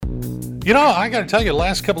You know, I got to tell you, the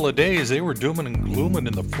last couple of days, they were dooming and glooming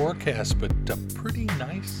in the forecast, but pretty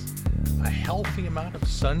nice. A healthy amount of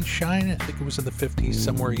sunshine. I think it was in the 50s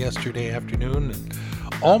somewhere yesterday afternoon, and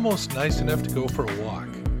almost nice enough to go for a walk.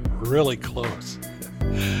 Really close.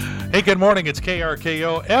 Hey, good morning. It's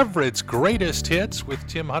KRKO, Everett's Greatest Hits with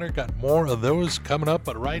Tim Hunter. Got more of those coming up,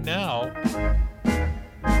 but right now...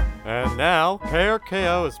 And now,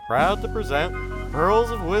 KRKO is proud to present Pearls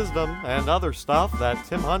of Wisdom and other stuff that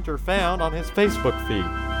Tim Hunter found on his Facebook feed.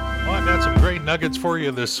 Well, I've got some great nuggets for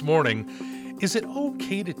you this morning. Is it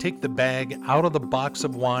okay to take the bag out of the box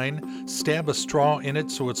of wine, stab a straw in it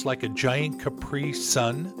so it's like a giant Capri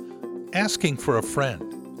Sun? Asking for a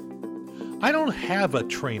friend. I don't have a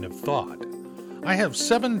train of thought. I have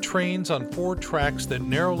 7 trains on 4 tracks that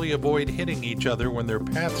narrowly avoid hitting each other when their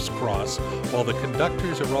paths cross, while the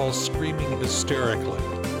conductors are all screaming hysterically.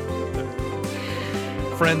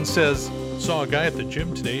 Friend says, saw a guy at the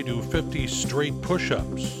gym today do 50 straight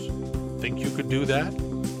push-ups. Think you could do that?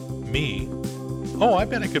 Me? Oh, I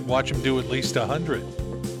bet I could watch him do at least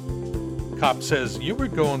 100. Cop says, you were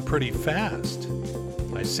going pretty fast.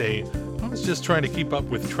 I say, I was just trying to keep up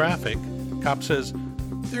with traffic. Cop says,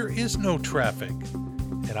 there is no traffic.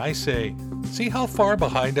 And I say, see how far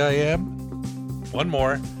behind I am? One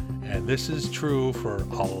more, and this is true for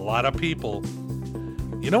a lot of people.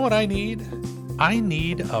 You know what I need? I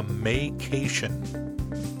need a Maycation.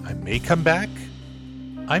 I may come back,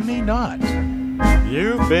 I may not.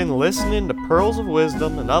 You've been listening to Pearls of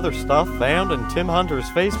Wisdom and other stuff found in Tim Hunter's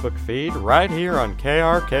Facebook feed right here on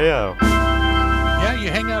KRKO. Yeah, you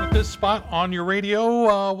hang out at this spot on your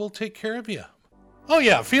radio, we'll take care of you. Oh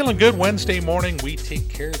yeah, feeling good Wednesday morning. We take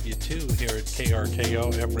care of you too here at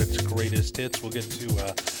KRKO, Everett's Greatest Hits. We'll get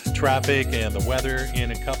to traffic and the weather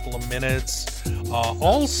in a couple of minutes.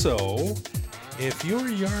 Also, if your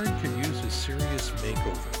yard could use a serious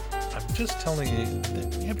makeover, I'm just telling you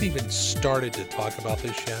that we haven't even started to talk about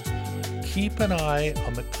this yet. Keep an eye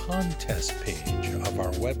on the contest page of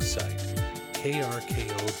our website,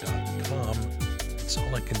 krko.com. That's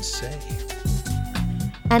all I can say.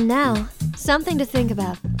 And now, something to think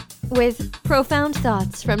about with Profound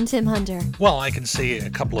Thoughts from Tim Hunter. Well, I can say a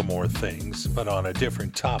couple of more things, but on a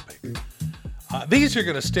different topic. These are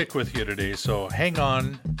going to stick with you today, so hang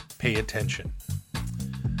on, pay attention.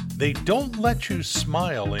 They don't let you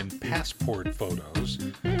smile in passport photos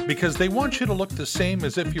because they want you to look the same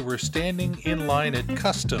as if you were standing in line at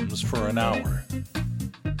customs for an hour.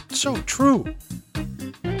 So true.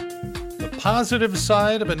 The positive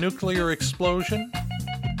side of a nuclear explosion?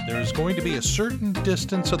 There is going to be a certain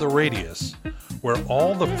distance of the radius where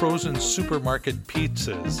all the frozen supermarket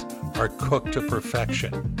pizzas are cooked to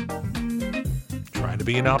perfection. Trying to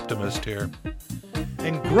be an optimist here.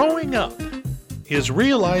 And growing up is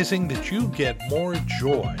realizing that you get more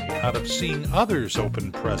joy out of seeing others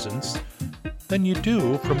open presents than you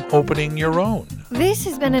do from opening your own. This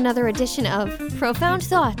has been another edition of Profound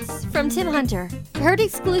Thoughts from Tim Hunter, heard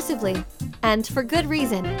exclusively, and for good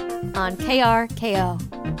reason, on KRKO.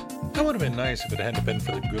 That would have been nice if it hadn't been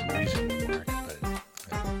for the good reason, Mark,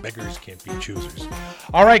 but beggars can't be choosers.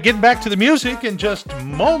 All right, getting back to the music in just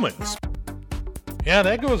moments. Yeah,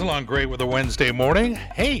 that goes along great with a Wednesday morning.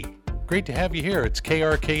 Hey, great to have you here. It's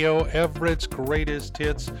KRKO, Everett's Greatest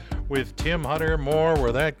Hits with Tim Hunter. More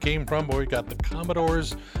where that came from. Boy, we got the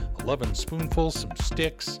Commodores, 11 spoonfuls, some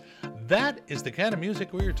sticks. That is the kind of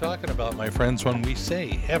music we were talking about, my friends, when we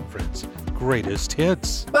say Everett's Greatest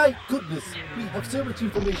Hits. My goodness, we have so much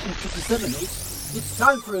information to disseminate. It's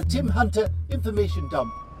time for a Tim Hunter information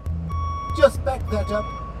dump. Just back that up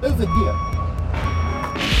over here.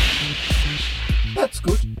 That's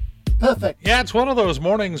good. Perfect. Yeah, it's one of those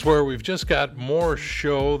mornings where we've just got more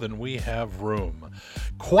show than we have room.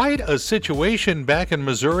 Quite a situation back in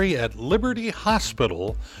Missouri at Liberty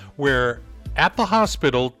Hospital, where at the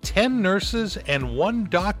hospital, 10 nurses and 1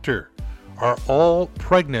 doctor are all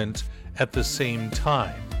pregnant at the same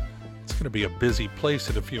time. It's going to be a busy place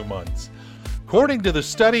in a few months. According to the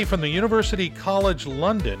study from the University College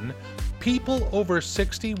London, people over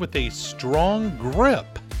 60 with a strong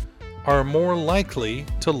grip are more likely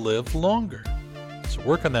to live longer. So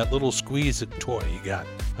work on that little squeeze toy you got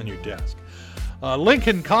on your desk.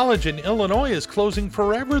 Lincoln College in Illinois is closing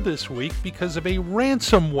forever this week because of a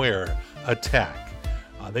ransomware attack.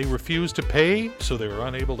 They refused to pay, so they were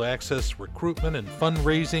unable to access recruitment and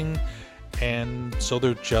fundraising, and so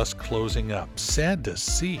they're just closing up. Sad to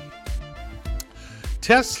see.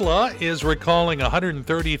 Tesla is recalling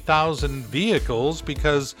 130,000 vehicles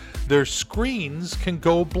because their screens can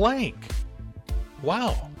go blank.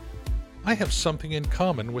 Wow, I have something in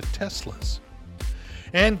common with Teslas.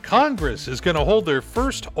 And Congress is going to hold their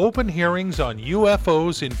first open hearings on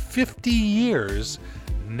UFOs in 50 years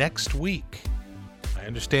next week. I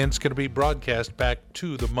understand it's going to be broadcast back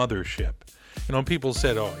to the mothership. You know, people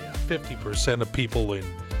said, 50% of people in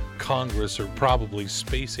Congress are probably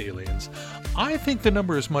space aliens. I think the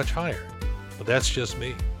number is much higher, but that's just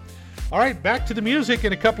me. All right, back to the music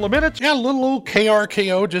in a couple of minutes. Yeah, a little old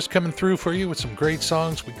KRKO just coming through for you with some great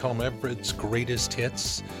songs. We call them Everett's Greatest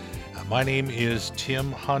Hits. My name is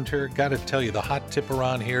Tim Hunter. Got to tell you, the hot tip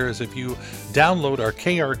around here is if you download our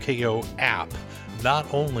KRKO app,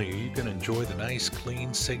 not only are you going to enjoy the nice,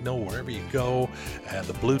 clean signal wherever you go,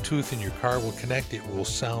 the Bluetooth in your car will connect, it will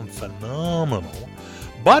sound phenomenal.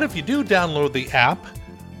 But if you do download the app,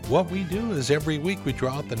 what we do is every week we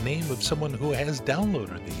draw out the name of someone who has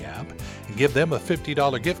downloaded the app and give them a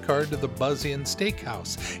 $50 gift card to the Buzz Inn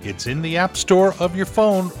Steakhouse. It's in the App Store of your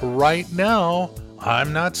phone right now.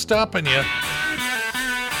 I'm not stopping you. Here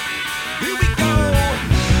we go.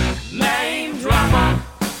 Name dropper.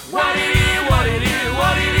 What it is, what it is,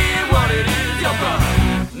 what it is, what it is.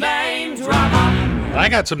 Your name dropper. I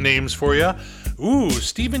got some names for you. Ooh,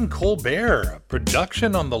 Stephen Colbert.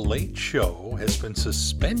 Production on The Late Show has been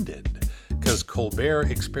suspended because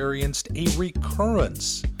Colbert experienced a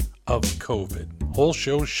recurrence of COVID. Whole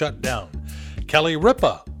show shut down. Kelly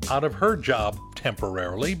Ripa out of her job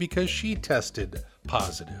temporarily because she tested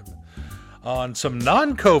positive. On some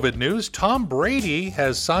non-COVID news, Tom Brady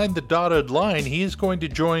has signed the dotted line. He is going to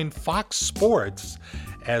join Fox Sports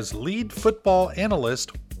as lead football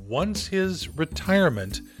analyst once his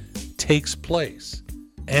retirement takes place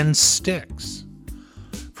and sticks.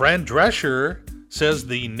 Fran Drescher says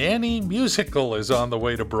the Nanny musical is on the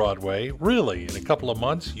way to Broadway. Really, in a couple of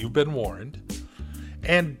months, you've been warned.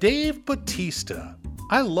 And Dave Bautista,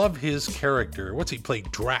 I love his character. What's he play?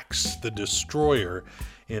 Drax the Destroyer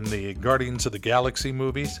in the Guardians of the Galaxy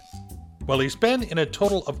movies. Well, he's been in a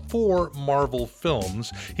total of 4 Marvel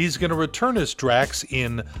films. He's going to return as Drax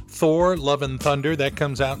in Thor: Love and Thunder, that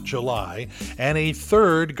comes out in July, and a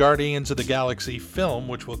third Guardians of the Galaxy film,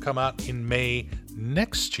 which will come out in May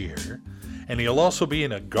next year. And he'll also be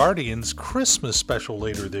in a Guardians Christmas special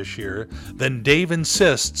later this year. Then Dave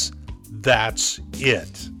insists that's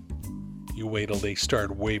it. You wait till they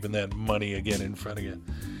start waving that money again in front of you.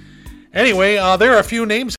 Anyway, there are a few names